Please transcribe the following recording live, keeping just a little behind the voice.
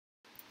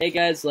Hey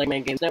guys, like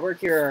Man Games Network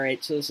here.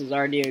 Alright, so this is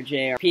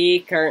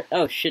RDOJRP current.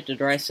 Oh shit, did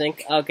I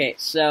sync? Okay,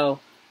 so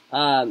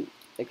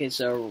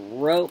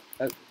rope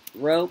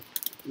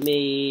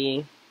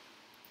me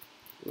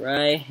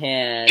right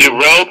hand. Do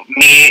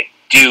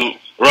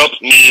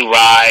rope me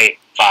right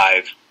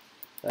 5.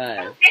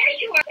 5.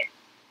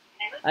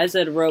 I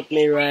said rope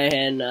me right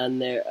hand on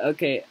there.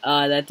 Okay,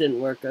 that didn't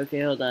work.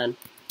 Okay, hold on.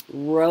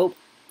 Rope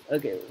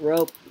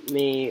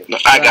me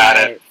I got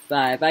it.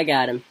 5. I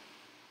got him.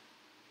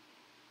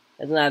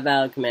 That's not a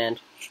valid command.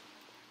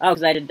 Oh,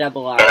 because I did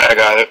double R. I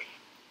got it.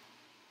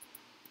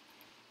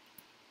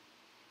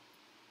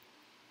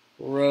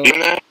 Rope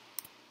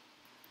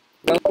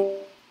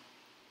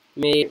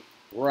me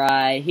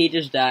right. He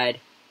just died.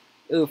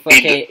 Oof,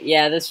 okay.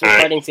 Yeah, this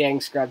recording's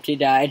getting scrubbed. He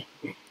died.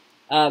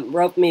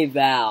 Rope me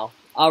Val.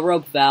 I'll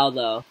rope Val,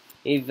 though.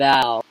 Me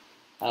Val.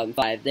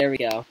 5. There we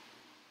go.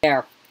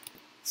 There.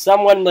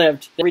 Someone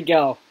lived. There we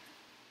go.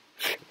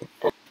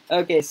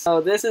 Okay,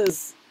 so this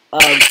is,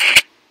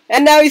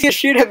 and now he's gonna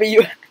shoot at me,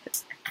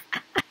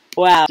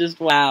 Wow,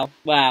 just wow.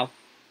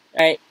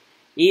 Alright,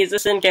 ease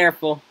us in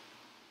careful.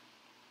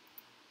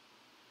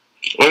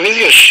 What if he's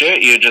gonna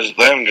shoot you? Just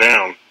let him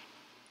drown.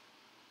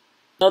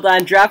 Hold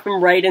on, drop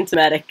him right into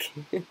medic.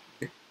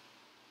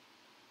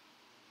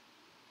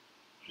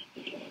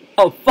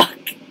 Oh, fuck.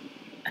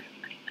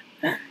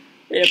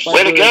 Yeah,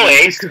 way to go,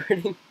 Ace.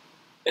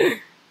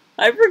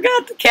 I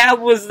forgot the cab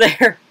was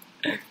there.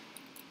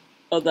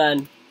 Hold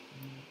on.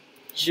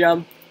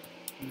 Jump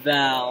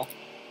Val.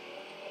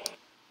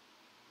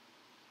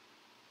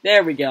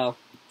 There we go.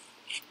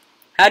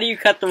 How do you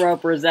cut the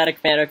rope, or is that a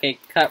command? Okay,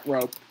 cut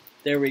rope.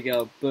 There we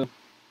go. Boom.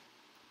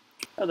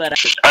 Oh, that.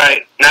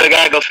 Alright, now we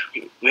gotta go.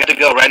 We have to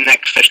go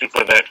redneck fishing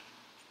for a bit.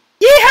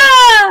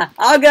 Yeehaw!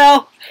 I'll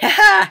go.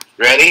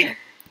 Ready?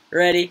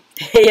 Ready.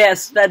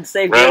 Yes, that's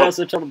safe. You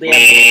also told the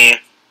me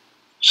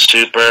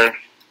super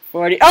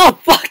 40. Oh,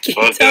 fuck you!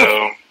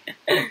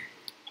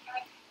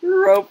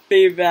 Rope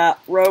me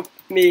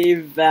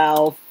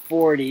Val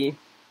 40.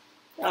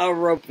 I'll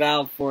rope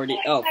Val 40.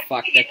 Oh,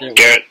 fuck, that didn't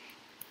work.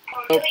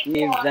 Rope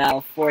me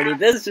Val 40.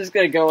 This is just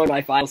gonna go in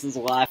my files as a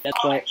laugh.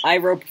 That's why I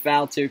roped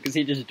Val too, because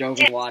he just dove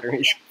in the water.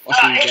 He's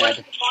fucking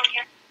dead.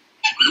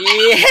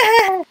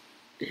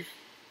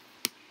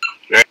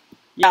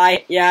 Yeah!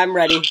 Yeah, I'm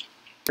ready.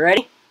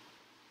 Ready?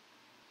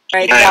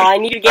 Alright, Val, I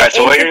need to get Alright,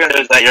 so what you're gonna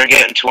do is that you're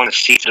getting to one of the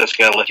seats that's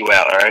gonna lift you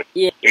out, alright?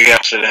 Yeah. You're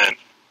gonna sit in.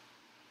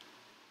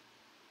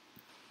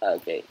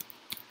 Okay.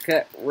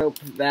 Cut rope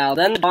Val.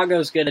 Then the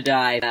doggo's gonna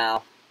die,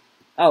 Val.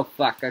 Oh,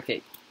 fuck,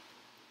 okay.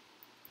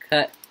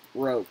 Cut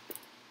rope.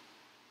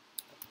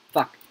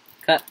 Fuck.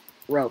 Cut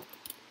rope.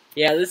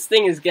 Yeah, this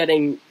thing is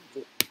getting...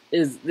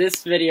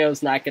 This video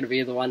is not gonna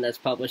be the one that's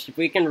published. If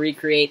we can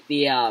recreate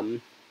the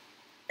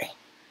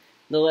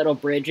little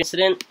bridge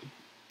incident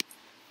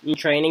in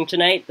training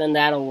tonight, then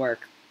that'll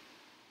work.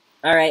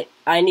 Alright,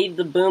 I need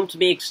the boom to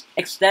be...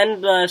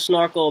 extend the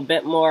snorkel a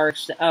bit more...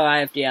 Oh, I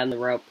have to on the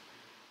rope.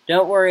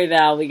 Don't worry,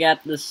 Val, we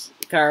got this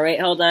car. Wait,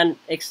 hold on.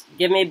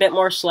 Give me a bit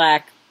more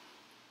slack.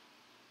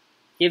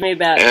 Give me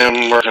about...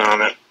 I'm working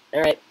on it.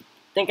 Alright.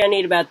 I think I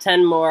need about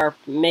 10 more,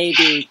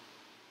 maybe.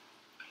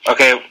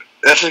 Okay,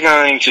 this is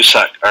going to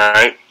suck,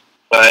 alright?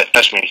 But,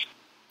 trust me.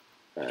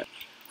 Alright.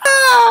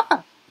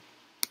 Ah!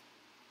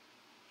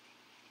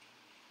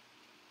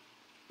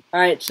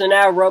 Alright, so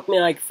now rope me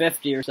like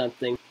 50 or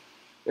something.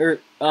 Or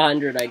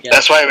 100, I guess.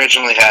 That's why I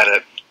originally had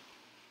it.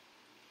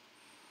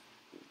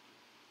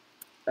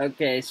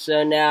 Okay,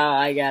 so now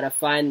I gotta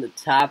find the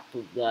top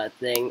of the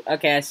thing.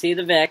 Okay, I see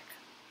the Vic.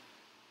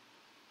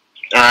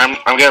 Alright,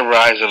 I'm gonna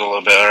rise it a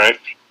little bit, alright?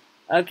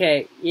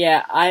 Okay,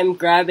 yeah, I'm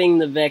grabbing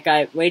the Vic.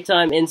 Wait till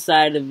I'm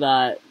inside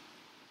of,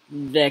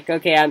 Vic.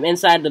 Okay, I'm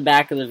inside the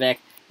back of the Vic.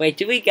 Wait,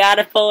 do we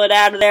gotta pull it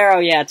out of there? Oh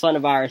yeah, it's one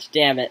of ours.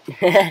 Damn it.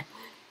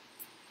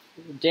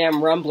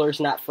 Damn rumbler's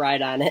not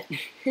fried on it.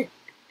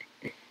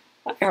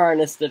 I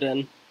harnessed it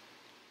in.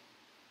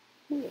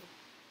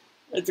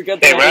 It's a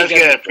good thing. Hey, Ron's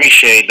gonna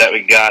appreciate that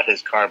we got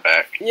his car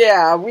back.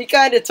 Yeah, we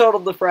kind of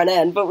totaled the front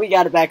end, but we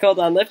got it back. Hold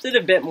on, lift it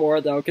a bit more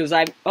though, because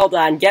hold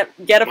on, get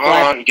a flat.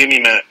 Hold on, give me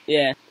a minute.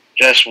 Yeah.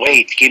 Just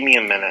wait, give me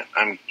a minute.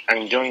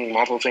 I'm doing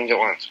multiple things at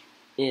once.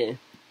 Yeah.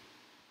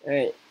 All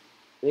right.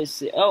 Let's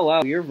see. Oh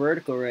wow, you're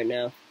vertical right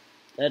now.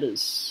 That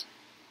is.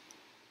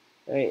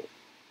 All right.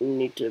 We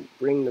need to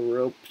bring the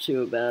rope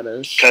to about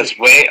us. Cause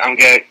wait, I'm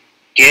gonna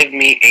give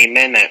me a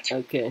minute.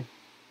 Okay.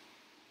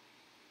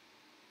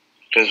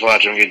 Cause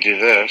watch, I'm gonna do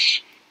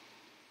this.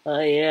 Oh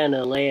yeah, and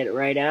I'll lay it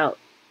right out.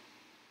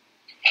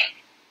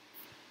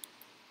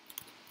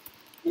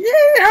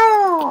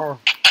 Yeah.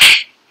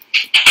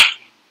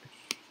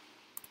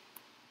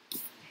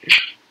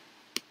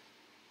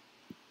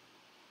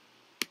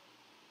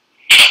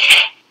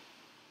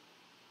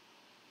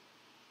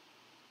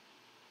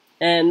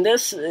 And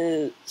this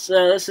is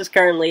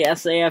currently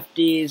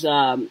SAFD's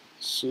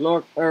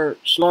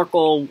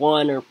snorkel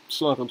 1 or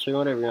snorkel 2,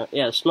 whatever you want.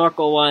 Yeah,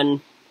 snorkel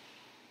 1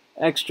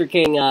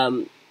 extricating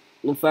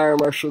the fire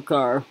marshal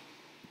car.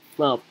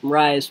 Well,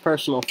 Rye's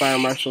personal fire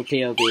marshal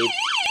POV.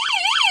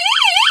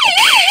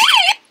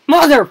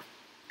 Mother!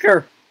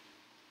 Fucker!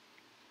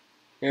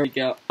 There we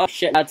go. Oh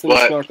shit, that's in the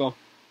What? snorkel.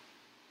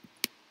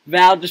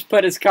 Val just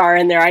put his car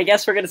in there. I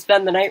guess we're gonna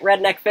spend the night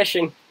redneck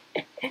fishing.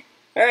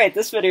 Alright,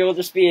 this video will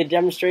just be a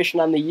demonstration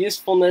on the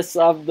usefulness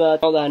of the,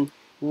 hold on,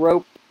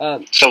 rope,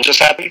 So what just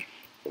happened?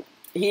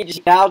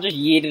 Val just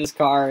yeeted his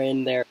car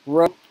in there.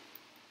 Rope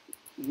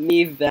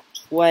me Val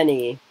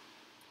 20.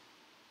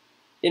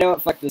 You know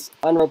what, fuck this.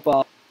 Unrope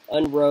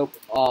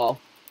all.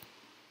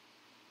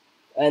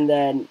 And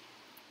then,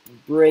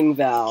 bring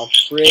Val.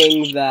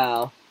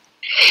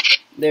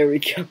 There we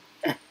go.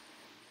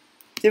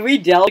 Did we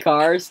del the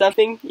car or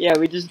something? Yeah,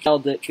 we just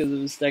delled it because it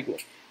was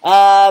stagnant.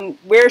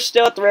 We're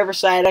still at the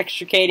riverside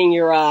extricating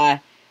your,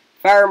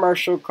 fire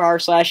marshal car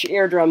 /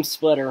 eardrum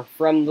splitter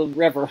from the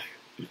river.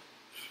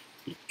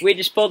 We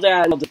just pulled it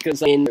out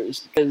because, I mean,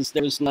 because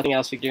there was nothing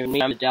else we could do. I'm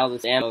gonna del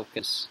this ammo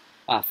because,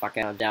 fuck,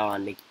 I don't have del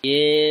on me.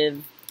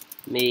 Give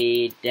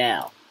me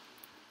del.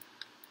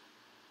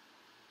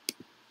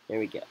 There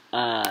we go.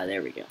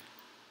 There we go.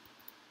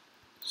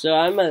 So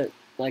I'm gonna,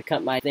 like,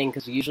 cut my thing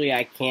because usually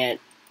I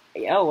can't.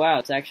 Oh wow,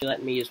 it's actually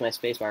letting me use my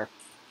spacebar.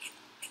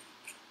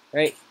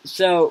 Right,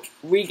 so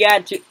we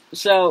got to.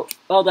 So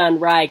hold on,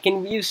 Rye.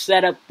 Can you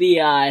set up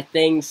the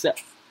thing? So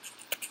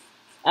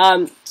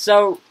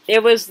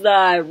it was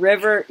the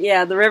river.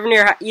 Yeah, the river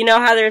near. You know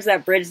how there's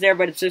that bridge there,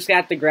 but it's just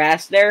got the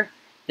grass there.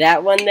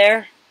 That one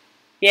there.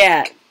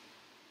 Yeah.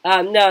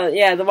 No,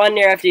 yeah, the one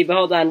near FD. But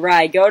hold on,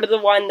 Rye. Go to the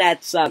one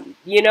that's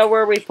You know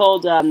where we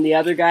pulled the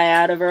other guy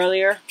out of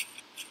earlier.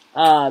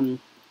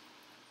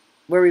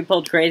 Where we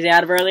pulled Crazy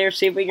out of earlier.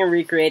 See if we can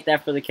recreate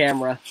that for the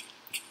camera.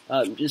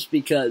 Just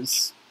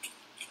because.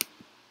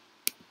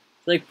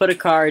 Like, put a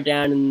car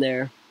down in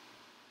there.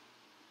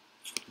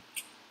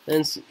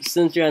 And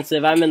since you're on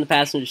Civ, I'm in the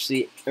passenger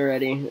seat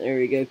already. There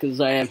we go,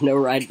 because I have no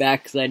ride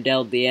back because I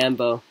dealt the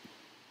ambo.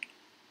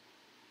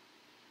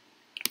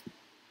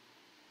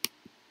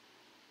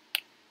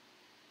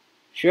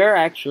 Sure,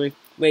 actually.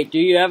 Wait, do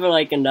you have,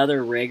 like,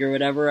 another rig or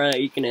whatever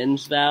you can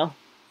install?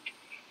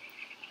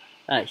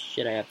 Ah,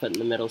 shit, I got put in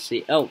the middle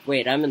seat. Oh,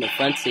 wait, I'm in the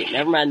front seat.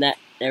 Never mind that.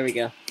 There we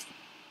go.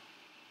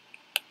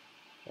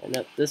 Oh,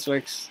 nope, this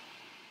works.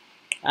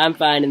 I'm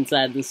fine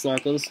inside the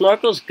snorkel. The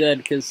snorkel's good,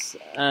 because,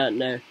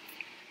 no.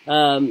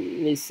 Let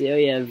me see. Oh,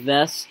 yeah,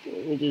 vest.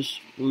 Let me just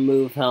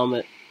remove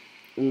helmet.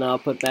 And I'll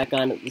put back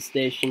on at the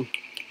station.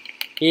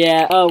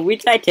 Yeah, oh, we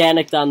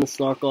Titanicked on the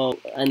snorkel.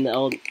 And the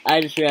old.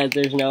 I just realized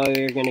there's no way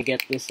we're gonna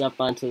get this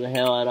up onto the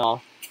hill at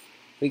all.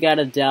 We got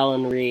a Dell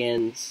and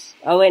re-ins.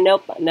 Oh, wait,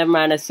 nope. Never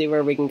mind. I see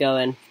where we can go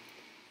in.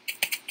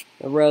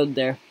 The road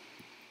there.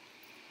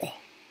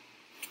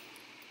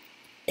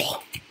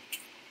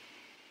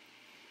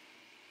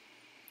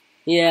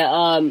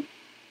 Yeah,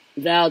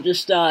 Val,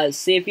 just,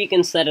 see if you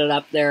can set it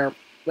up there.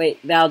 Wait,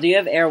 Val, do you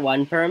have Air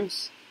 1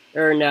 perms?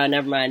 Or, no,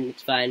 never mind.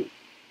 It's fine.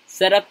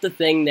 Set up the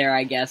thing there,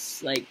 I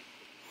guess. Like.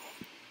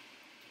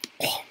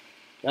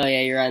 Oh,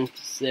 yeah, you're on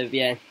Civ,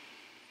 yeah.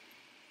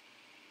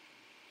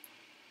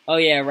 Oh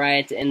yeah,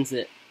 right, it ends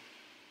it.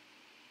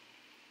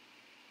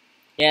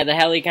 Yeah, the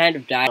heli kind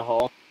of died in the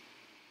hole.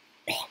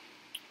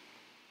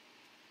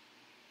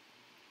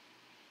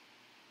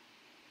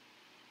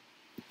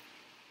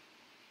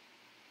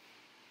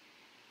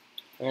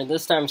 Alright,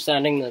 this time I'm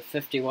sounding the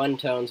 51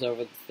 tones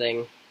over the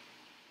thing.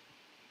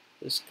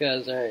 Just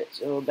cause, alright,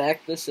 so we'll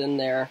back this in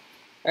there.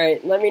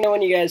 Alright, let me know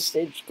when you guys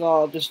stage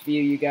call, I'll just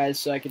view you guys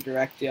so I can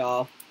direct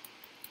y'all.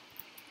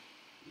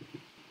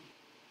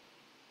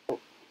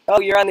 Oh,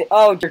 you're on the.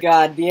 Oh, dear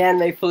God, the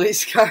anime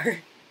police car.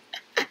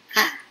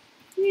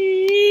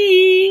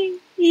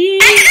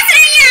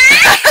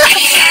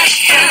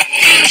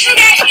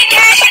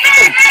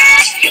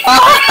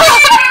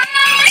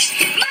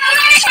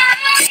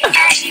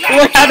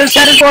 Look how this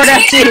headed forward,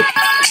 FT.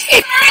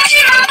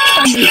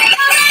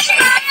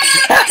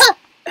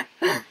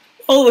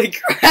 Holy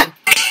crap.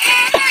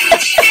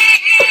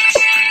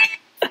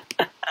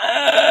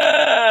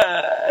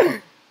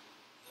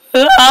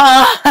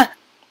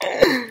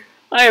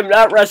 I am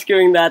not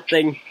rescuing that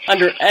thing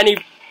under any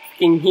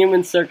fucking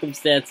human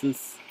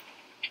circumstances.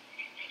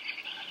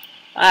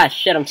 Ah,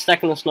 shit, I'm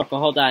stuck in the snorkel.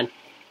 Hold on.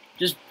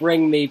 Just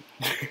bring me.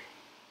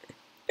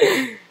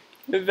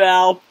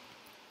 Val.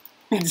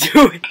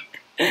 Do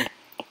it.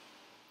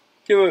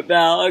 Do it,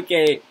 Val.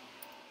 Okay.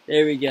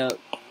 There we go.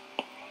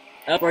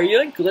 Oh, are you,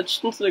 like,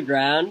 glitched into the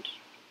ground?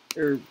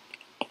 Or.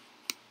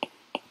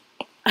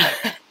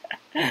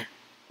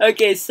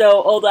 Okay,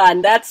 so, hold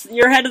on,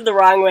 you're headed the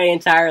wrong way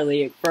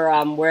entirely for,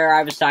 where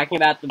I was talking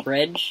about the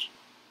bridge.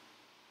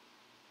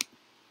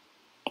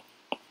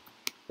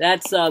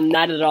 That's,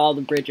 not at all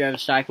the bridge I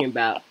was talking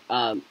about.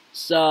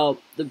 So,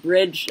 the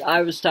bridge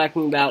I was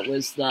talking about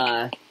was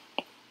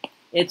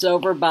it's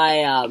over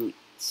by,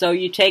 so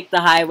you take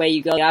the highway,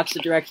 you go the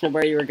opposite direction of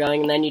where you were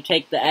going, and then you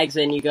take the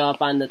exit and you go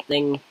up on the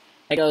thing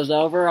that goes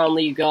over,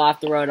 only you go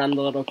off the road on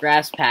the little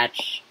grass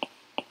patch.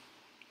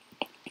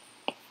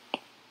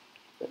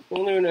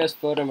 Only one who has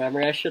photo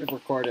memory. I should have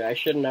recorded. I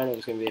should have known it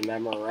was going to be a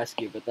memorable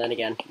rescue, but then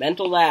again,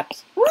 mental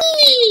lapse.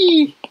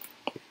 Whee!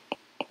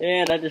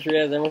 And I just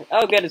realized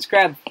oh good, it's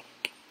Crab.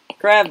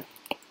 Crab.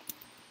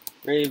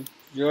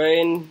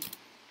 Join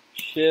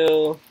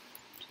chill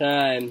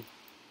time.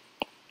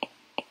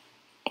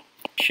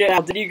 Shit,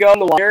 Al, did you go in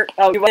the water?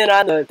 Oh, you went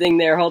on the thing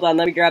there. Hold on,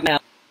 let me grab my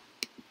help.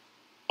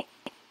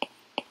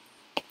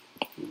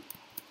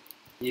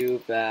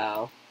 You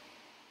bow.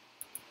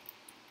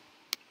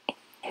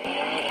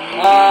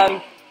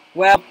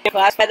 Well,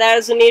 classify that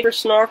as a need for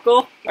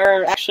snorkel?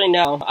 Or, actually,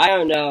 no. I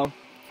don't know.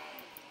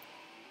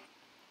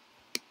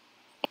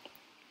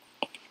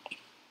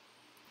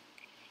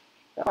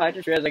 Oh, I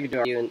just realized I could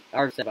do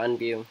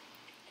unview.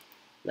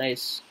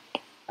 Nice.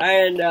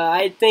 And,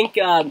 I think,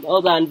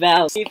 hold on,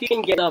 Val, see if you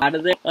can get up out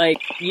of there.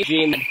 Like,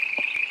 you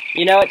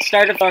know what,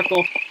 start a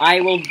snorkel.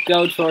 I will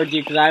go towards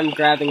you, because I'm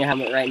grabbing a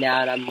helmet right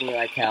now, and I'm moving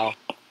like hell.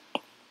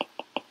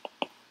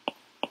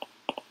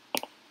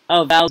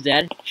 Oh, Val's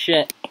dead?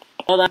 Shit.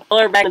 Hold on, pull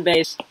her back to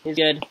base. He's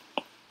good.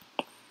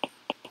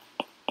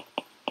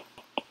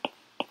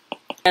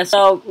 Yeah,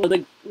 so,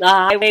 the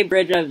highway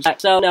bridge of...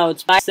 So, no,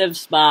 it's by Civ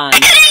Spawn.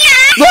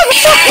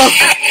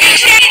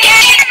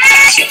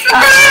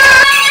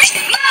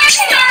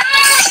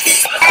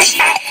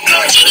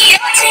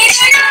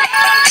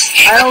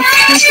 I don't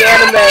speak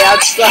anime,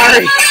 I'm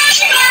sorry.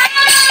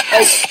 I know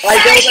that's not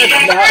like political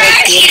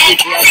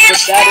dress, but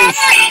that is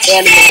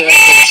anime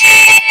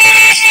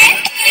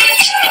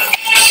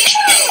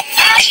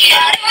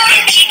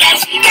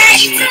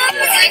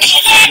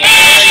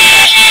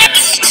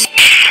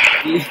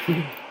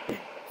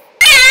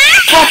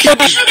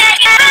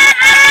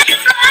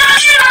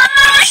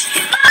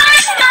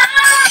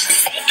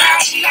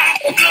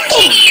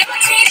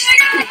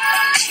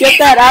Get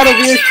that out of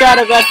earshot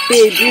of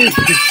FP,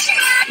 Jesus.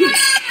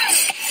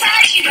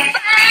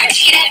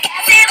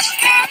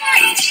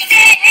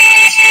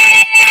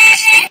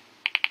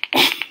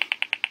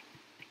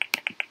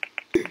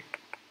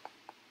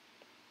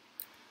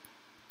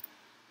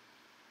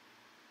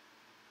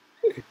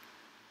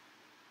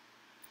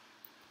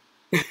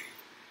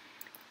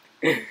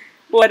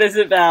 What is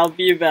it, Val?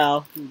 Be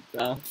Val.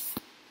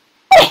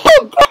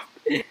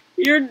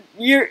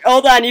 You're,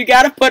 hold on, you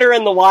gotta put her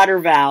in the water,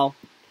 Val.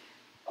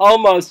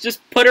 Almost,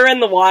 just put her in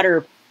the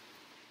water.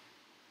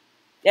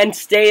 And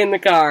stay in the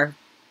car.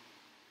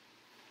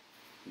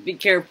 Be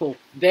careful,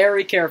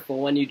 very careful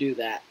when you do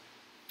that.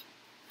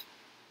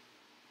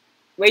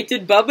 Wait,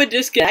 did Bubba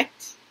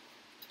disconnect?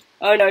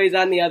 Oh no, he's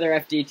on the other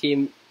FD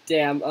team.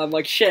 Damn, I'm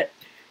like, shit.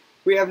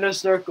 We have no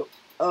snorkel.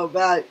 Oh,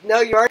 bad. No,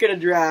 you aren't gonna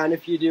drown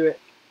if you do it.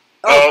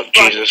 Oh,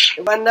 Jesus.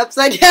 It went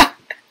upside down.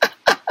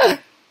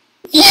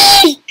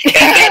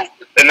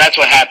 And that's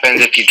what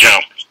happens if you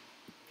jump.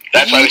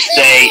 That's why we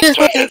say, that's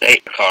why it says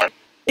 8 car.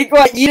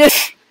 What,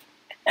 Yeetus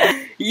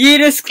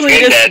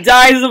Cletus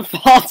dies of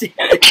fall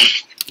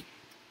damage.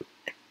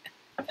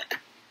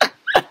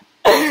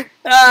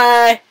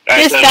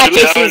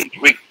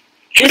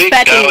 Should we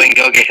go and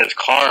go get his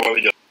car? What are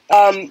we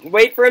doing?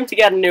 Wait for him to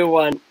get a new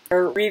one.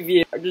 Or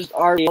review. Or just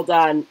RD. Hold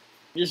on.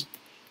 Just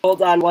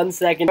hold on 1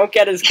 second. Don't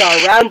get his car.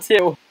 Round 2.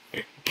 Round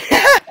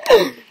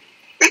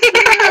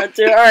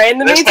 2. Alright, in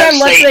the meantime,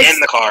 let's in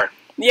the car.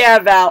 Yeah,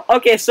 Val.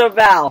 Okay, so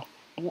Val,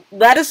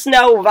 let us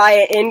know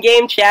via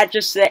in-game chat.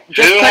 Just put in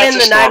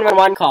the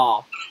 911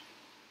 call.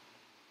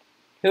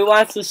 Who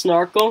wants to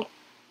snorkel?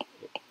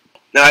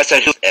 No, I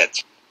said who's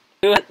it.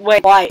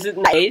 Wait, why? Is it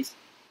nice?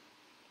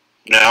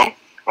 No.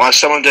 I want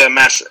someone to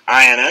mass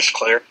INS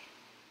clear.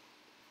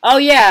 Oh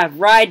yeah,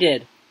 Rye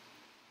did.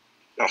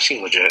 No,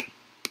 seem legit.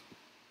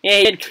 Yeah,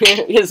 he did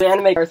clear his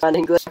anime course on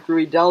English after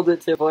we delved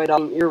it to avoid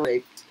ear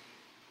rape.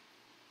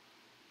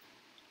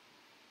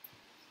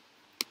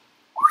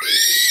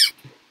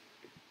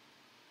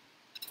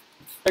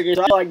 Okay,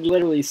 so I'll like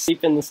literally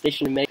sleep in the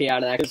station and make me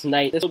out of that, because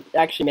tonight, this will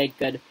actually make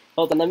good.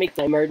 Hold on, let me get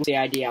the emergency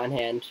ID on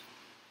hand.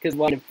 Because I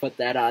want to put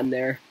that on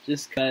there,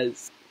 just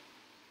because.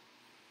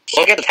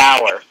 Look at the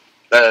tower.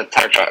 The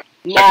tower truck.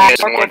 Nah,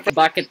 I'm working for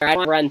bucket. I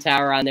don't run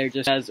tower on there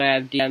just because I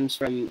have DMs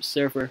from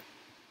Surfer.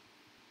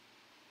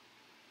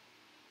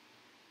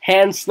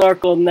 Hand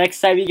snorkel.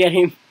 Next time you get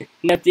him,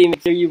 Nefty,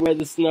 make sure you wear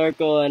the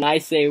snorkel, and I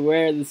say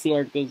wear the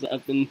snorkels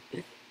up and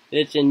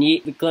bitch and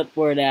yeet the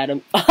clipboard at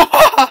him.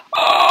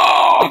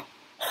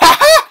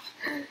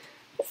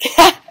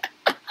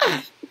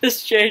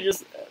 This chair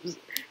just.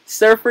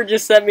 Surfer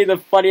just sent me the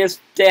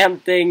funniest damn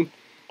thing.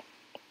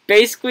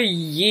 Basically,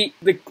 yeet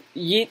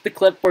the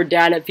clipboard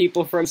down at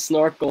people from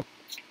snorkel.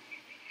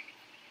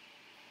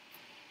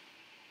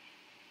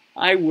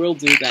 I will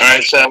do that.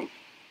 Alright, so.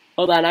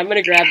 Hold on, I'm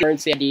gonna grab the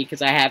emergency ID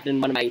because I have it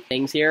in one of my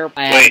things here.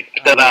 Wait,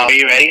 are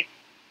you ready?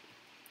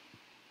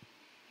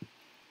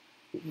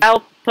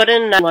 I'll put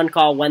in a 911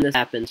 call when this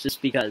happens, just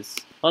because.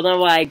 Hold on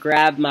while I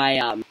grab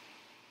my,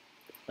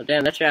 Oh,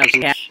 damn, that shit has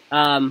cash.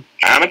 I'm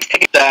gonna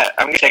take that.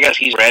 I'm gonna take it as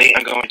he's ready.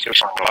 I'm going to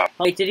follow up.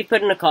 Wait, did he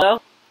put in a call,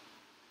 though?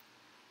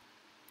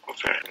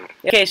 Okay.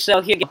 Okay,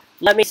 so here,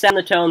 let me send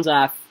the tones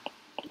off.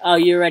 Oh,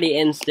 you're ready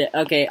instant.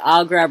 Okay,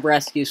 I'll grab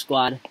rescue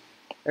squad.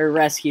 Or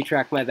rescue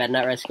truck, my bad,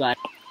 not rescue squad.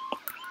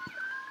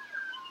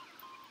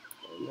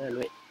 And then,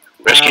 wait.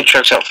 Rescue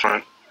truck's out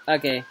front.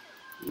 Okay.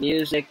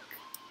 Music.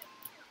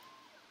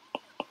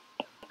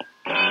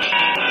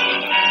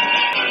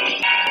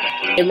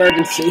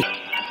 Emergency.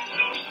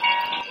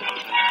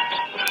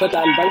 Put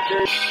on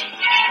bunkers.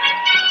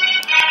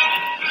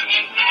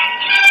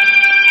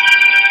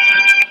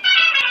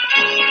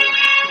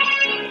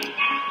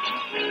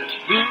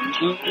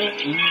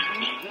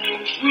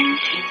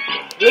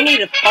 We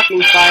need a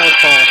fucking fire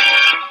pole.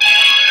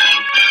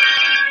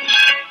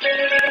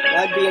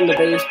 I'd be in the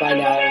base by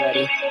now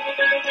already.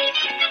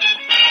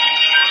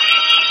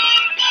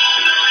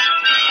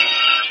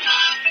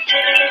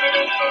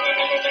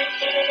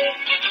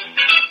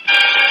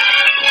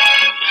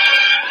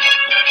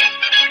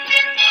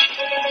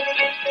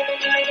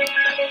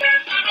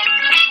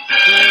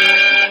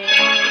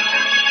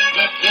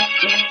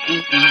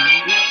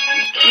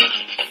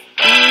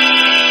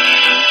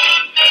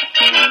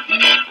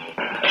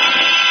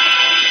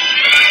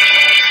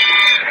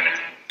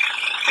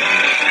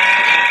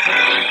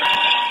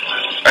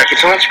 Alright, can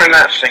someone turn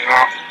that thing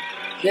off?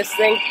 This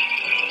thing?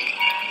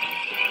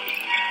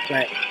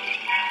 Right.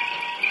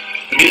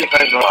 The music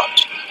has off.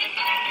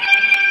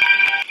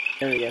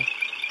 There we go.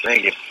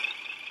 Thank you.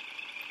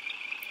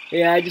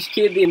 Yeah, I just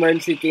queued the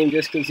emergency theme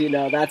just because, you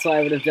know, that's what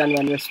I would have done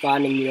when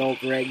responding the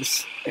old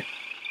rigs.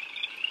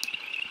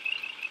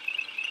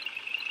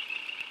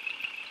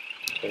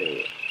 There we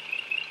go.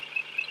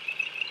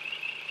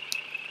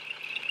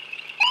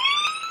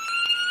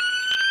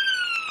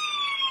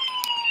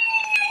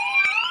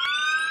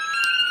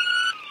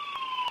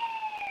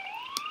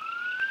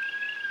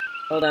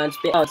 Hold on,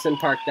 oh, it's in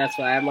park, that's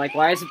why. I'm like,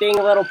 why is it being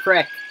a little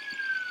prick?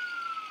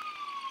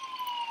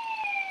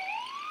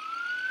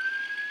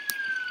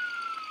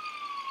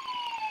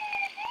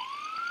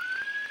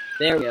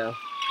 There we go.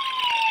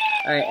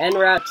 Alright, en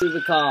route to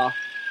the call.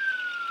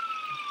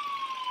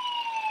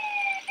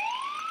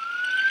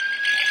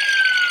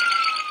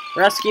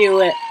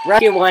 Rescue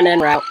 1 en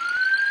route.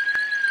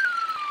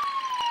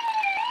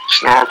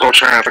 Snorkel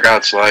trying to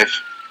God's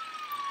life.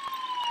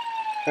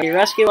 Okay,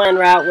 rescue 1 en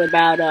route with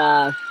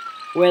about,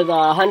 with a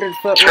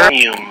 100-foot rope.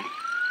 Ternium.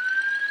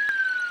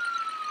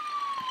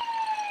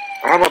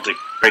 I'm about to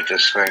break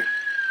this thing.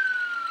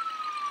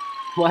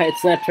 Why,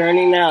 it's not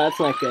turning now? That's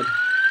not good.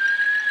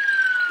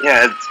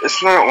 Yeah,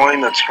 it's not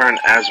wanting to turn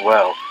as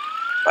well.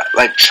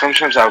 Like,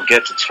 sometimes I'll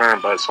get to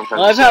turn, but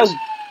sometimes I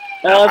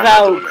love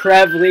how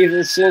Krev leaves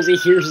as soon as he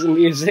hears the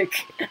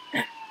music.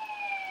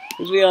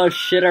 We all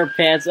shit our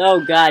pants. Oh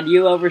god,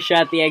 you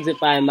overshot the exit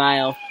by a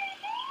mile.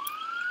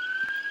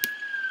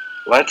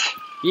 What?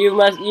 You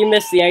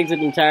missed the exit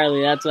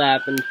entirely, that's what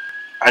happened.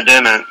 I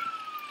didn't.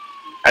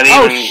 I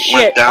didn't even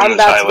went down I'm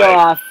about this to go highway.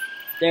 off.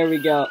 There we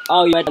go.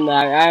 Oh, you went down the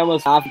highway. I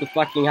almost off the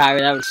fucking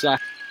highway, that would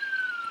suck.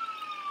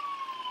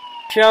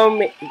 Show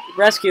me,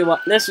 rescue one,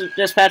 this is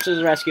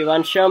dispatcher's rescue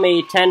one, show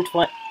me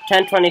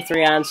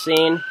 1023 on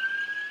scene.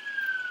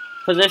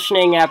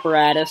 Positioning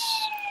apparatus.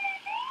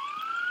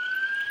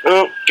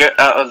 Oh, get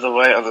out of the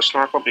way of the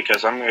snorkel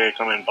because I'm gonna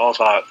come in balls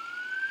hot.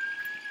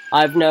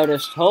 I've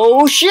noticed.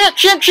 Oh shit,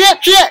 shit,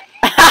 shit, shit!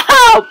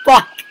 Oh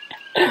fuck!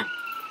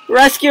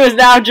 Rescue is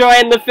now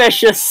joining the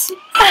fishes.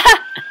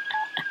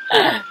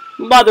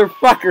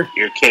 Motherfucker.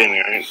 You're kidding me,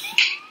 right?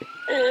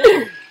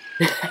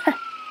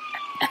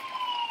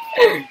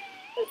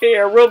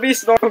 Here, we'll be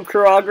snorkel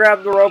crew. I'll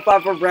grab the rope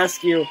off of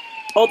rescue.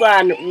 Hold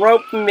on,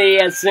 rope me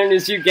as soon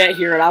as you get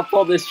here and I'll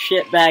pull this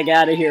shit bag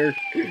out of here.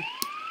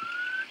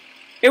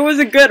 It was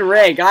a good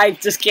rig, I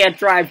just can't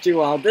drive too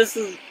well. This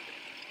is...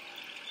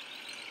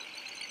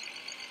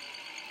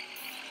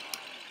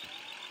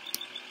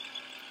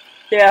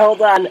 Yeah,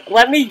 hold on.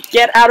 Let me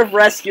get out of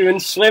rescue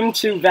and swim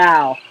to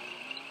Val.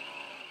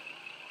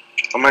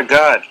 Oh my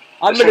god.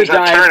 I'm gonna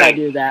die if I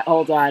do that.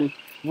 Hold on.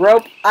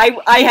 Rope.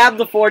 I have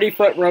the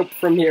 40-foot rope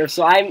from here,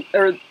 so I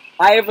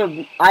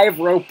have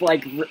rope,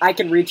 like, I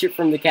can reach it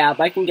from the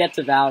cab. I can get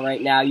to Val right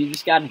now. You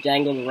just gotta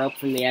dangle the rope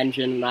from the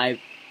engine, and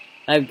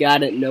I've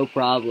got it, no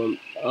problem.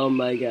 Oh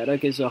my god.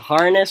 Okay, so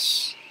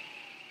harness,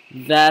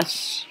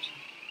 vest.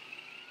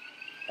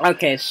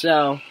 Okay,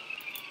 so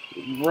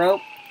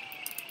rope,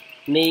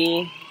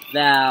 me,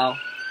 Val,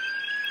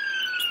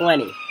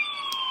 20.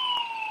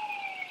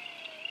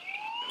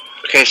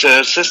 Okay, so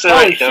is this the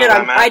Holy right shit,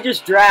 I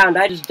just drowned.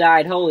 I just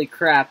died. Holy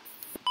crap.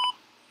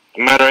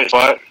 Am I the right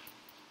spot?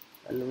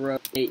 On the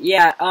rope.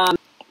 Yeah,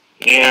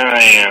 Yeah,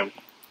 I am.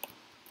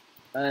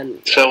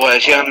 So what,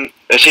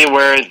 is he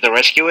where the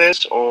rescue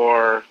is,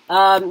 or?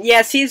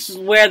 Yes, he's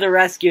where the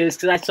rescue is,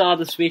 because I saw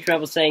the speed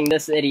travel saying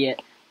this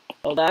idiot.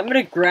 Hold on, I'm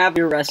gonna grab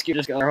your rescue,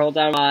 just go, hold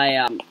on,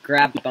 I,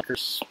 grab the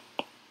bunkers,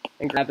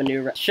 and grab a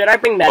new should I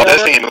bring medic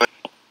over?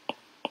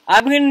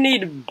 I'm gonna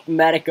need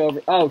medic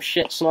over, oh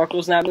shit,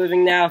 snorkel's not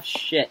moving now?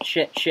 Shit,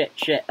 shit, shit,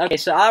 shit. Okay,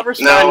 so I'll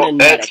respond in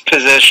medic. No, it's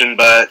position,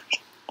 but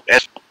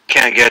it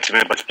can't get to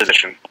me, but it's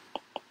position.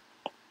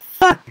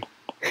 Fuck!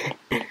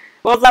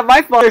 Well, it's not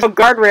my fault, there's no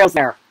guardrails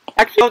there.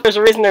 Actually, look, there's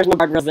a reason there's no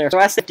guardrails there, so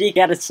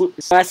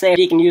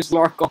SAFD can use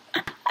snorkel.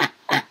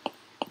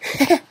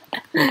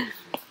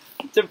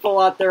 To pull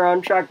out their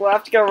own truck. We'll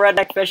have to go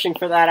redneck fishing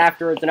for that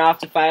afterwards, and I'll have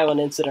to file an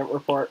incident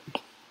report.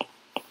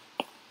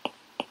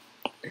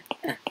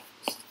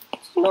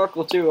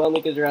 Snorkel too,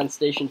 only because you're on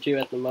Station 2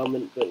 at the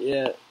moment, but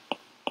yeah.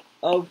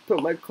 I'll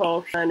put my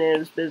call sign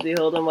in. It's busy.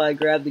 Hold on while I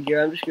grab the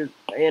gear. I'm just gonna,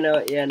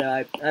 yeah,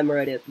 no, I'm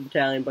already at the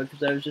battalion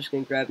bunkers. I was just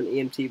gonna grab an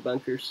EMT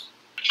bunkers,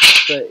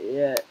 but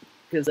yeah,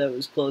 because that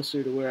was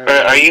closer to where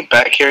I was. Are you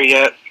back here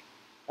yet?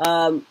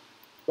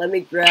 Let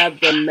me grab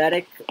the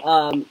medic.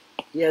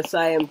 Yes,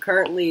 I am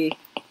currently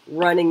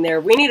running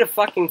there. We need a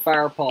fucking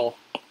fire pole.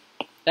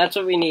 That's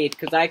what we need,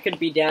 because I could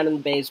be down in the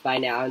base by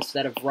now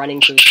instead of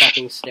running to the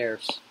fucking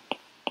stairs.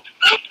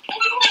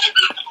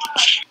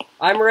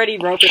 I'm already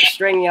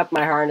stringing up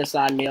my harness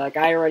on me. Like,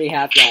 I already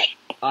have that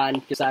on,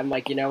 because I'm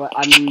like, you know what,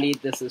 I'm gonna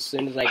need this as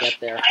soon as I get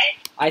there.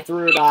 I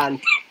threw it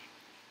on.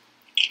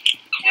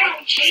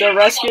 So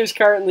Rescue's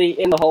currently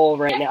in the hole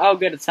right now. Oh,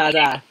 good, it's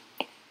Hada.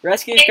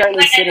 Rescue's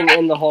currently sitting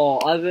in the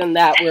hole. Other than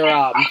that,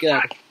 we're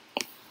good.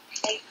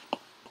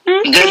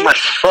 Dude, my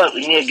foot.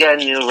 We need to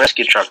get a new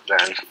rescue truck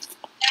then.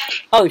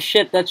 Oh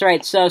shit, that's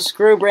right. So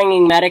screw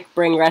bringing medic,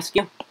 bring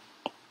rescue.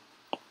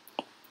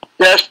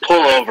 Let's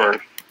pull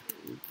over.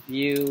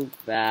 View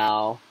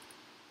Val.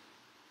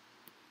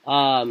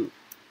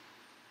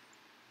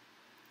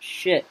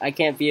 Shit, I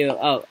can't view.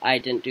 Oh, I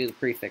didn't do the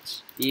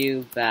prefix.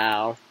 View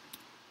Val.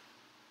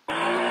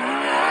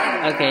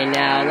 Okay,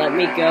 now let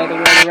me go to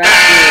where the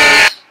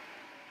rescue is.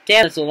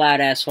 Damn, that's a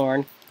loud ass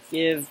horn.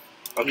 Give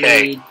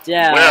me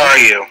down. Where are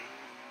you?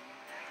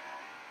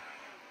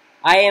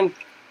 I am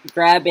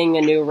grabbing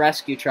a new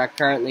rescue truck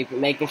currently, but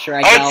making sure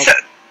I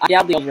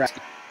dialed the old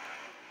rescue.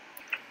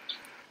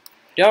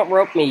 Don't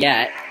rope me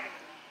yet.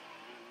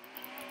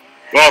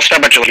 Well,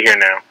 stop at you here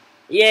now.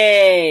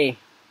 Yay!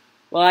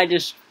 Well, I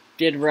just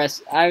did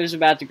I was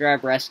about to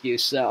grab rescue,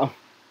 so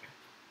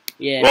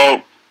yeah.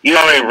 Well, you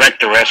already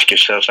wrecked the rescue,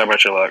 so stop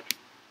at your luck.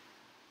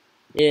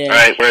 Yeah. All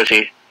right, where is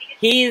he?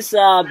 He's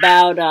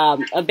about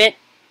a bit.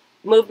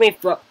 Move me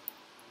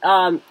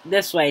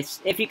this way.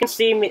 If you can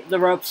see me, the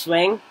rope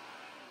swing.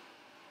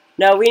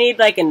 No, we need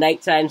like a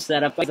nighttime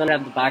setup. I don't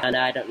have the box on.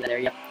 I don't know.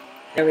 Yep.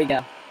 There we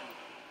go.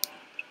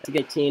 That's a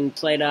good team.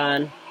 Played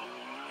on.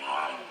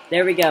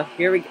 There we go.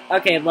 Here we go.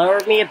 Okay, lower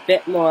me a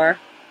bit more.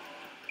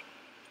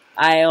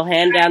 I'll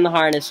hand down the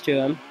harness to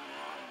him.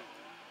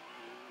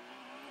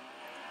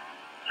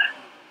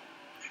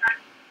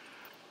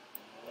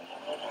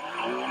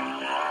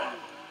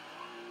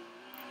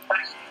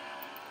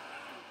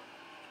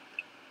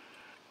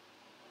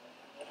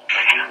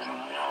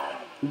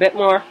 A bit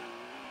more.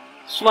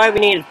 That's why we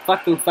need a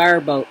fucking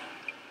fireboat.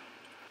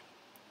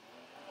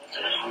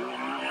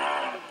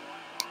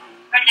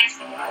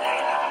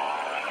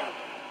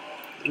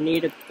 We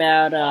need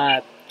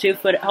about 2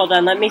 foot. Hold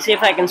on, let me see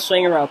if I can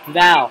swing a rope.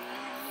 Val,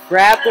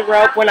 grab the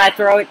rope when I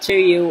throw it to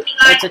you.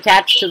 It's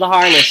attached to the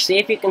harness. See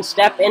if you can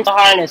step into the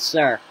harness,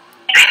 sir.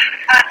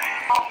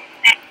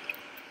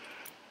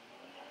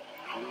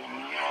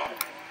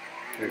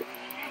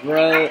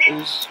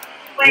 Rose,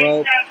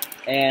 rope,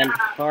 and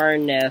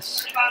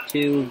harness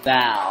to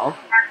Val.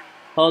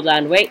 Hold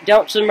on, wait,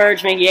 don't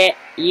submerge me yet.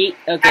 Yeet.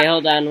 Okay,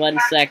 hold on 1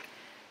 sec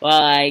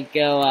while I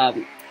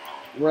go,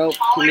 rope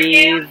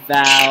me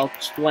Val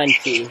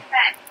 20.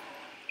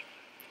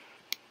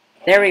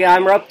 There we go,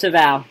 I'm roped to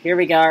Val. Here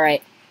we go,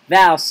 alright.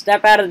 Val,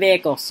 step out of the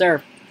vehicle,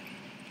 sir.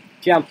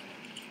 Jump.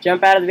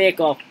 Jump out of the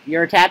vehicle.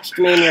 You're attached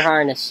to me and you're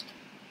harnessed.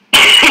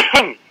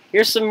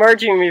 You're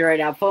submerging me right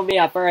now. Pull me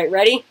up. Alright,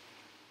 ready?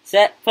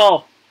 Set,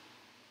 pull.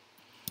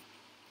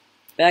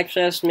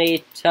 Backslash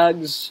me,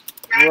 tugs,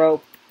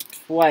 rope,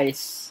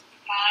 twice.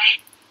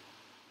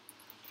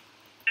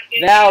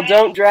 Val,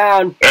 don't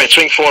drown. Alright,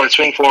 swing forward,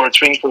 swing forward,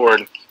 swing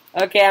forward.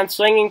 Okay, I'm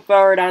swinging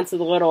forward onto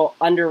the little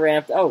under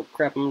ramp. Oh,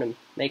 crap, I'm gonna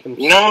make him...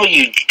 No,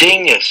 you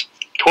dingus!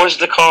 Towards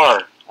the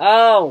car.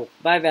 Oh,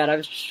 my bad. I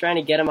was just trying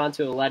to get him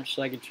onto a ledge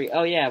so I could treat...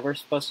 Oh, yeah, we're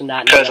supposed to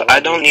not... Because I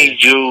don't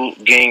need you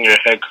getting your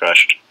head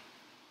crushed.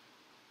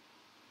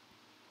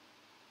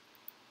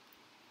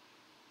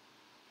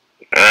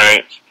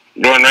 Alright.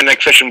 Doing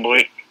redneck fishing,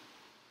 boy.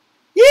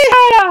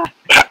 Yeah!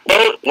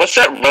 What's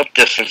that rope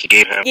distance you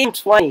gave him? I gave him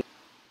 20.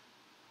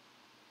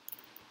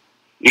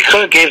 You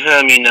could have gave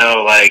him, you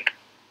know, like...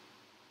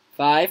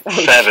 5?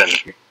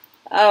 7.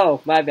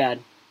 Oh, my bad.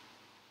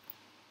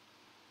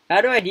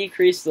 How do I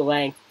decrease the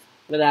length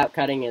without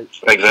cutting it?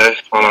 Like this?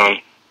 Hold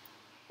on.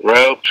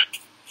 Rope,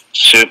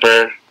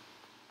 super,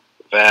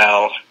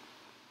 Val,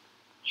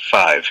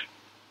 5.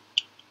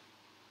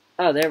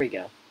 Oh, there we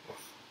go.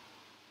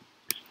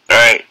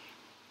 Alright.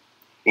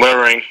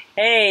 Lowering.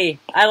 Hey,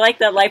 I like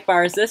that light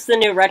bar. Is this the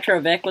new Retro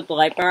Vic with the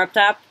light bar up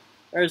top?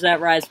 Or is that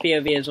Rise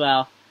POV as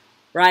well?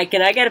 Right,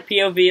 can I get a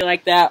POV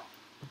like that?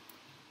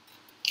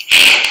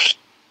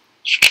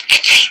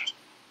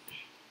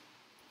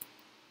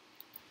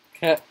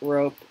 Cut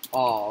rope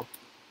all.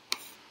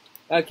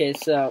 Okay,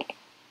 so...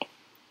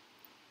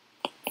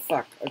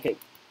 Fuck, okay.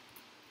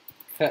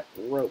 Cut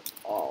rope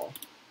all.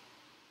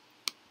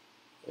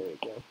 There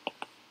we go.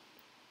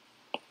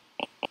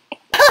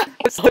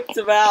 It's hooked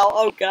to Val.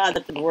 Oh god,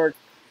 that didn't work.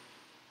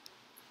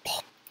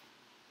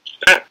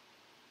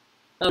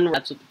 Oh no,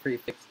 that's with the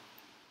prefix.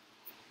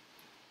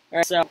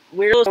 Alright, so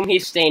we're assuming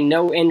he's staying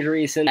no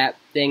injuries in that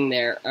thing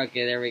there.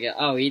 Okay, there we go.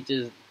 Oh, he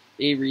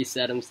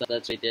reset himself.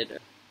 That's what he did.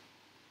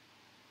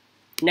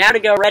 Now to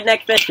go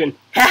redneck fishing.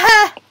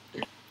 Haha!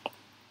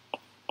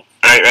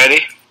 Alright,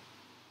 ready?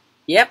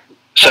 Yep.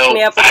 So,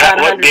 Me up with about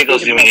what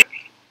vehicles do you need?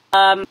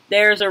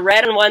 There's a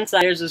red on one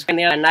side, there's this on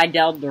the other, and I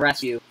delved the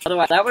rescue.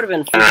 Otherwise, that would have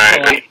been fun to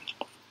pull out.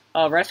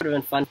 Oh, rescue would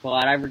have been fun to pull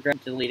out. I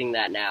regret deleting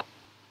that now.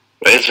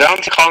 Is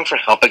Valentine calling for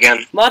help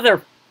again?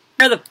 Mother!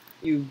 Where the...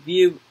 You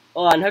view...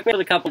 Hold on, hook me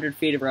with a couple hundred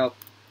feet of rope.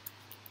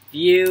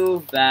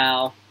 View,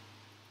 Val...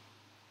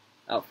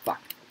 Oh,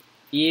 fuck.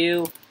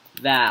 View,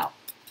 Val.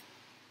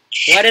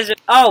 What is it?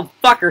 Oh,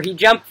 fucker, he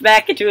jumped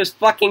back into his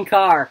fucking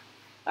car.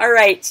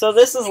 Alright, so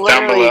this is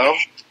literally... Down below?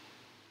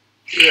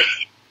 Yeah.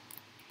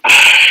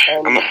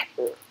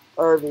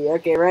 RV,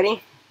 okay,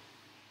 ready?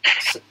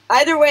 So,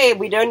 either way,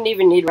 we don't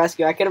even need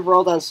rescue. I could have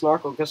rolled on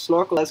snorkel, because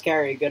snorkel does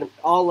carry a good...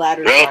 All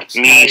ladder trucks.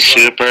 Me,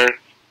 super...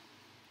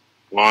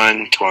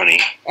 120.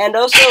 And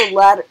also,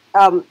 ladder...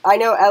 I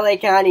know LA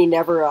County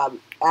never,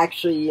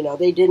 actually, you know,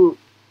 they didn't,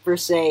 per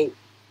se...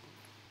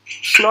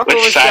 Snorkel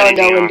was showing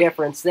no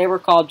indifference. They were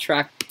called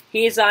truck.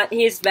 He's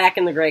back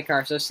in the gray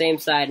car, so same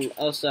side, and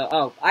also...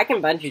 Oh, I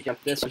can bungee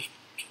jump this one.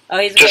 Oh,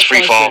 he's a just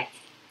free fall.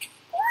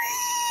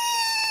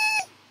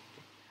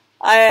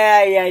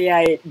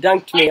 It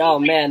dunked me. Oh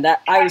man,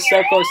 that I was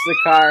so close to the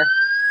car.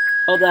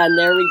 Hold on,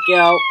 there we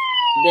go.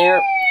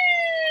 There.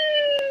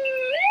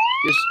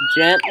 Just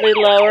gently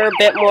lower a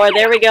bit more.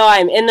 There we go,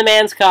 I'm in the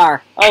man's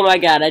car. Oh my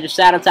god, I just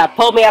sat on top.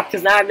 Pulled me up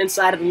because now I'm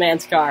inside of the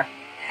man's car.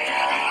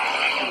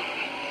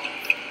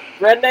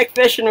 Redneck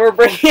fishing, we're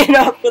bringing it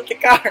up with the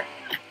car.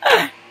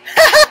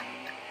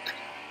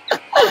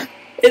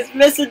 It's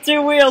missing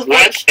 2 wheels.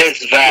 What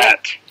is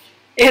that?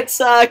 It's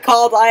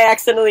called I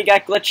accidentally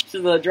got glitched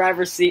to the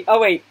driver's seat. Oh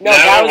wait, no,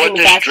 that was in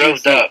the passenger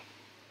seat. Up?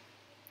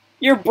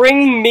 You're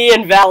bringing me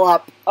and Val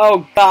up.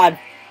 Oh god.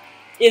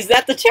 Is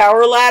that the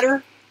tower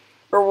ladder?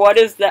 Or what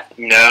is that?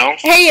 No.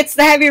 Hey, it's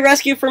the heavy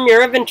rescue from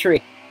your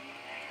inventory.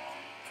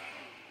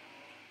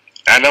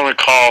 I don't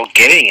recall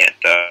getting it,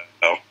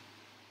 though.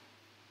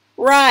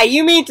 Right,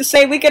 you mean to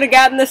say we could have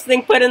gotten this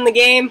thing put in the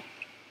game?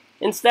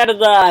 Instead of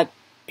the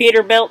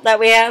Peterbilt that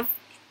we have?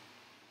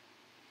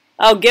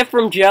 Oh, gift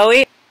from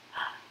Joey?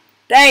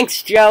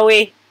 Thanks,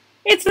 Joey.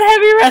 It's the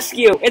heavy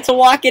rescue. It's a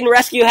walk-in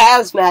rescue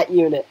hazmat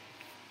unit.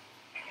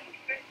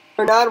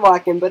 Or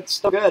non-walk-in, but it's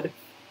still good.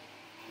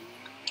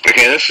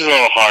 Okay, this is a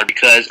little hard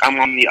because I'm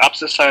on the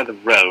opposite side of the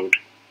road.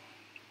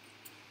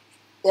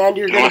 And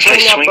you're going to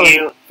swing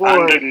you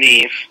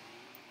underneath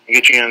and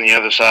get you on the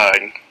other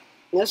side.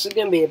 This is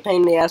going to be a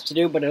pain in the ass to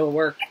do, but it'll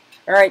work.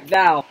 Alright,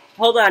 Val,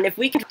 hold on. If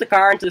we can put the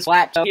car into this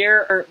plateau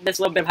here, or this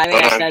little bit of highway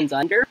that extends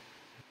under,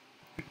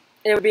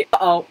 it would be...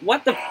 Uh-oh,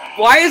 what the...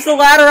 Why is the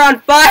ladder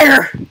on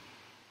fire?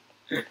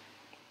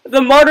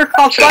 The motor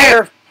caught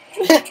fire.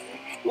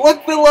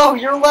 Look below,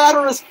 your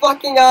ladder is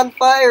fucking on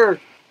fire.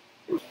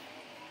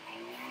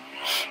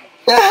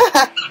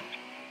 The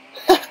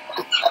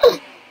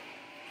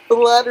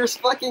ladder's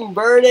fucking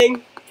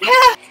burning.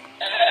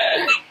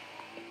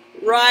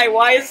 Right,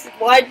 why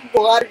did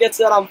the ladder get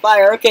set on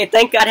fire? Okay,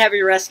 thank God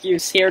Heavy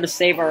Rescue's here to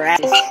save our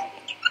asses.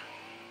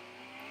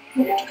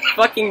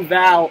 Fucking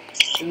Val.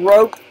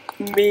 Rope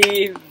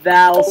me,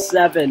 Val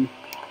 7.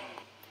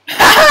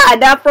 Ha!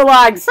 Not for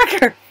long,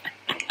 sucker!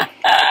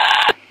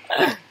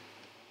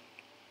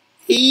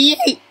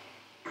 Yeet!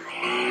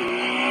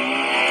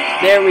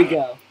 There we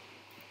go.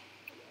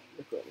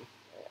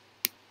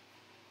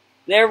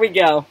 There we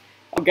go.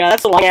 Oh god,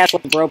 that's a long ass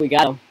rope we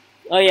got.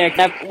 Oh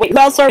yeah, wait, who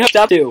else are we hooked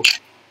up to?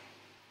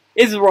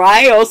 Is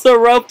Rye also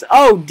roped?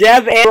 Oh,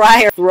 Dev and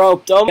Rye are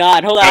roped. Oh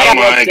god, hold on. Oh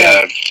my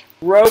god.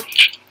 Rope,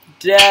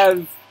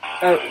 Dev,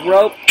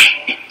 rope,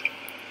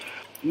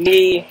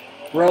 me,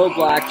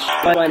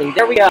 Roblox, 20.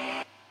 There we go.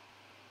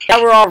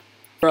 Now we're all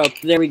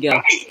roped. There we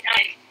go.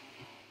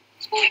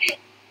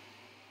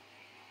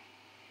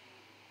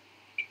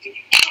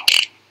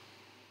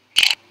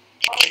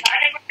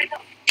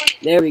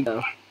 There we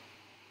go.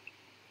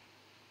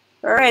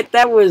 Alright,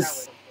 that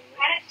was...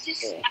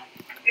 Yeah.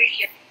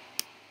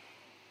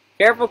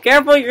 Careful,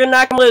 careful, you're gonna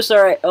knock him loose.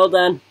 Alright, hold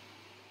on.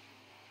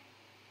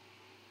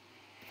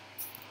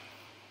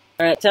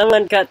 Alright, tell me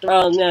when to cut.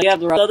 Oh, no, you have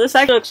the rope. So this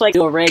actually looks like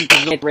dual rig,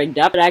 because it's rigged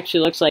up. It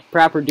actually looks like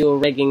proper dual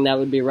rigging that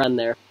would be run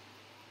there.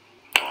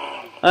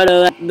 Oh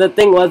no, the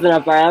thing wasn't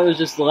up fire, that was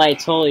just the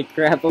lights. Holy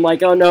crap. I'm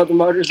like, oh no, the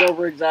motor's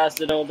over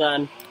exhausted. Hold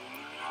on.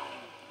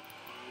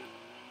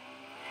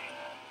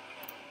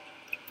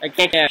 I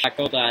can't get back,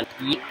 hold on.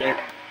 Yeet there.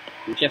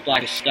 The shift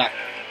lock is stuck.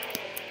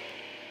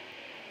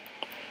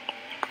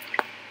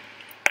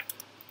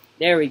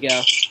 There we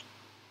go.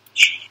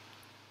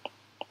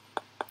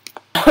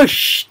 Oh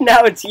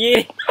now it's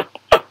yeeting.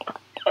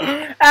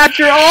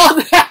 After all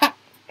that!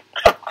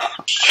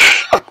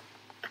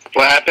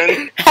 What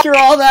happened? After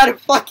all that, it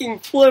fucking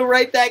flew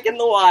right back in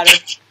the water.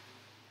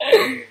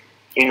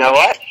 You know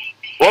what?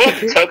 What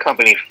if the tow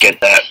company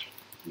get that?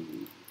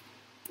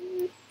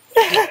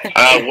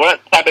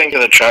 What's happening to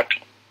the truck?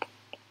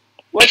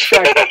 What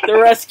truck? The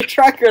rescue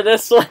truck or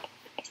this one?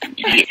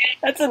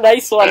 That's a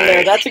nice one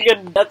there. That's a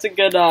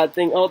good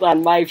thing. Hold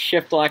on, my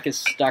shift lock is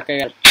stuck. I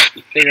gotta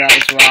figure out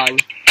what's wrong.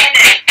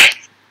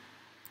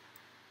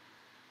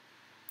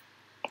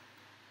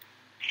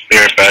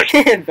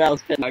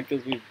 Val's pissed out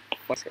because we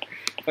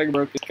fucking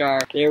broke his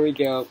car. There we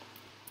go.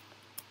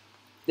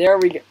 There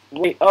we go.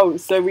 Wait, oh,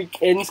 so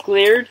it's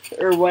cleared?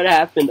 Or what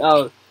happened?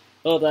 Oh,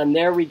 hold on,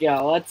 there we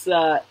go. Let's,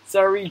 so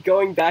are we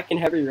going back in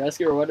heavy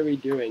rescue, or what are we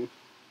doing?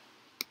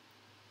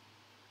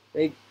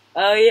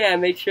 Oh yeah,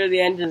 make sure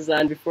the engine's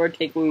on before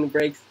taking the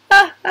brakes.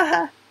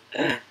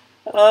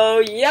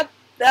 Oh, yep,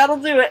 that'll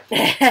do it.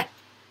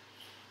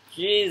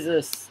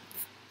 Jesus.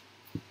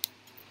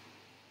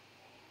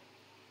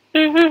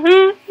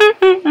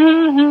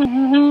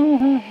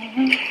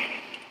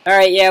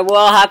 Alright, yeah,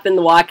 we'll hop in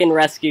the walk-in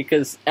rescue,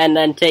 and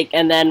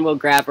then we'll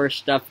grab our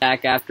stuff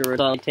back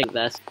afterwards. I'll take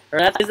this.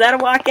 Is that a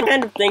walk-in? What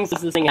kind of things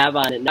does this thing have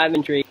on it? Now I'm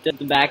intrigued. Get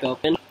the back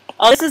open.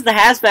 Oh, this is the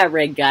hazmat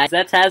rig, guys.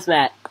 That's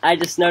hazmat. I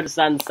just noticed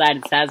on the side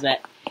it's hazmat.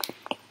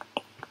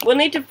 We'll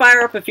need to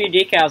fire up a few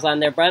decals on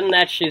there, but other than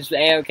that, she's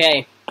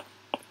A-okay.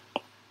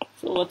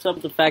 So what's up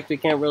with the fact we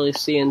can't really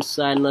see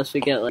inside unless we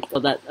get, like,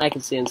 well, that, I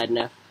can see inside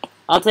now.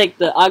 I'll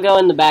go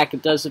in the back.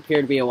 It does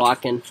appear to be a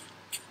walk-in.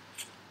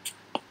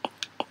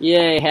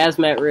 Yay,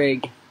 hazmat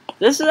rig.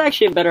 This is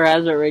actually a better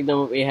hazmat rig than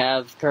what we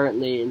have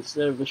currently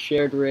instead of a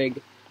shared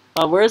rig.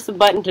 Where's the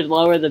button to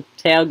lower the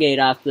tailgate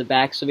off the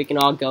back so we can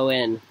all go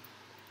in?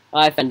 Oh,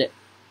 I found it.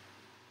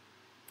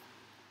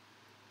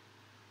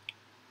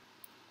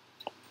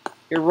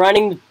 You're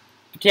running the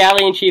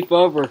battalion chief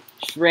over.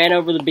 Just ran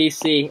over the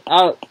BC.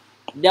 Oh,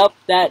 nope,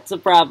 that's a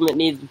problem. It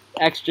needs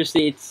extra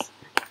seats.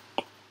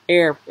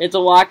 Here, it's a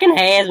walking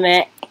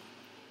hazmat.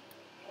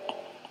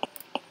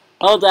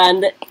 Hold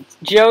on.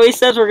 Joey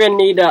says we're gonna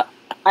need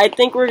I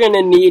think we're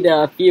gonna need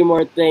a few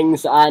more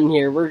things on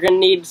here. We're gonna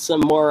need some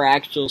more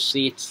actual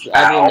seats.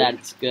 Other than that,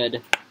 it's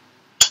good.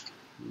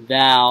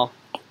 Val.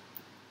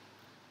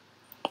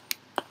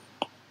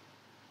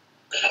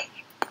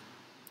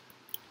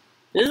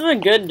 This is a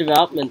good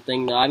development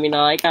thing, though. I mean,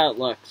 I like how it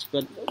looks,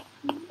 but...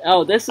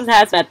 Oh, this is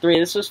hazmat 3.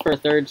 This was for a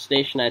third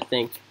station, I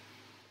think.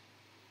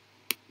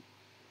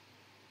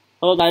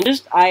 Hold on,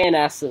 just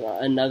INS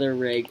another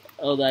rig.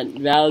 Hold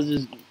on, Val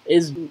is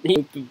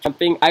he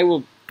jumping? I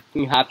will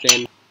hop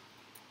in.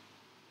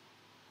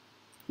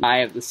 I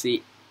have the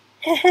seat.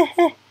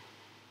 It's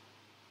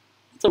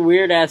a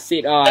weird-ass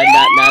seat. Oh, I'm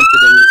not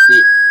mounted in the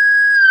seat.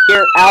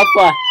 Here,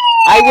 Alpha,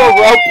 I will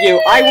rope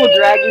you. I will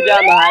drag you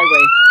down the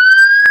highway.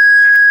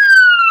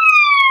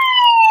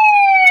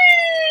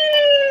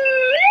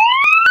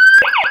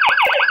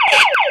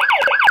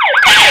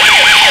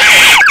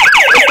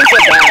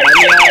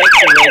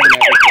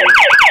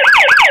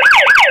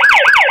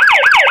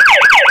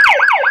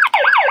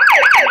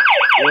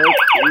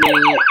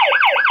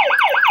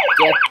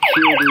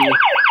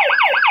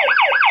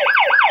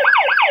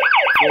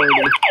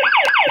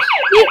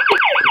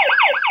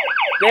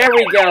 There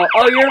we go.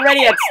 Oh, you're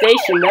already at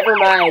station. Never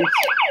mind.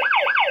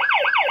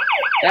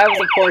 That was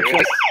a poor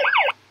choice.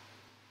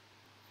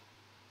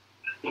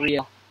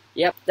 Real.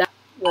 Yep, that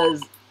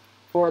was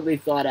poorly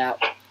thought out.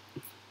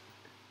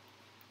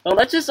 Well,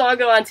 let's just all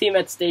go on team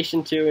at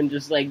station 2 and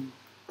just, like,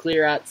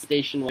 clear out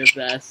station 1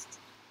 fast.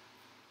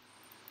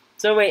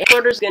 So wait,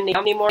 headquarters gonna need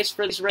how many more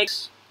for these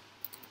rigs?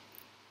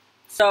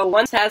 So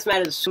once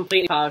hazmat is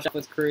completely polished up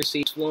with crew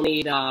seats, we'll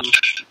need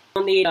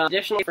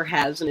additional for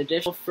haz, an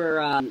additional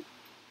for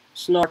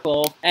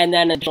snorkel, and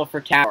then additional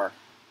for tower.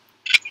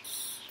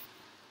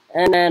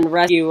 And then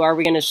rescue, are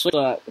we gonna switch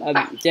a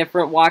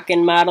different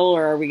walk-in model,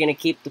 or are we gonna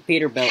keep the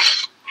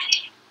Peterbilt?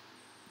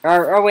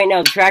 Or wait,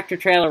 no, the tractor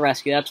trailer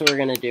rescue, that's what we're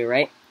gonna do,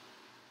 right?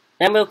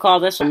 Then we'll call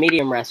this a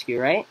medium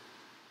rescue, right?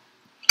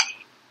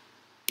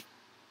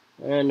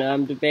 And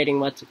I'm debating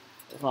what to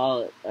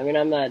call it. I mean,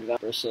 I'm not a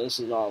developer, so this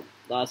is all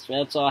lost.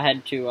 Let's all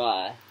head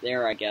to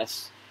there, I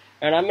guess.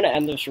 And I'm gonna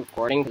end this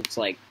recording because it's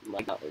like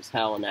as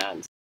hell now.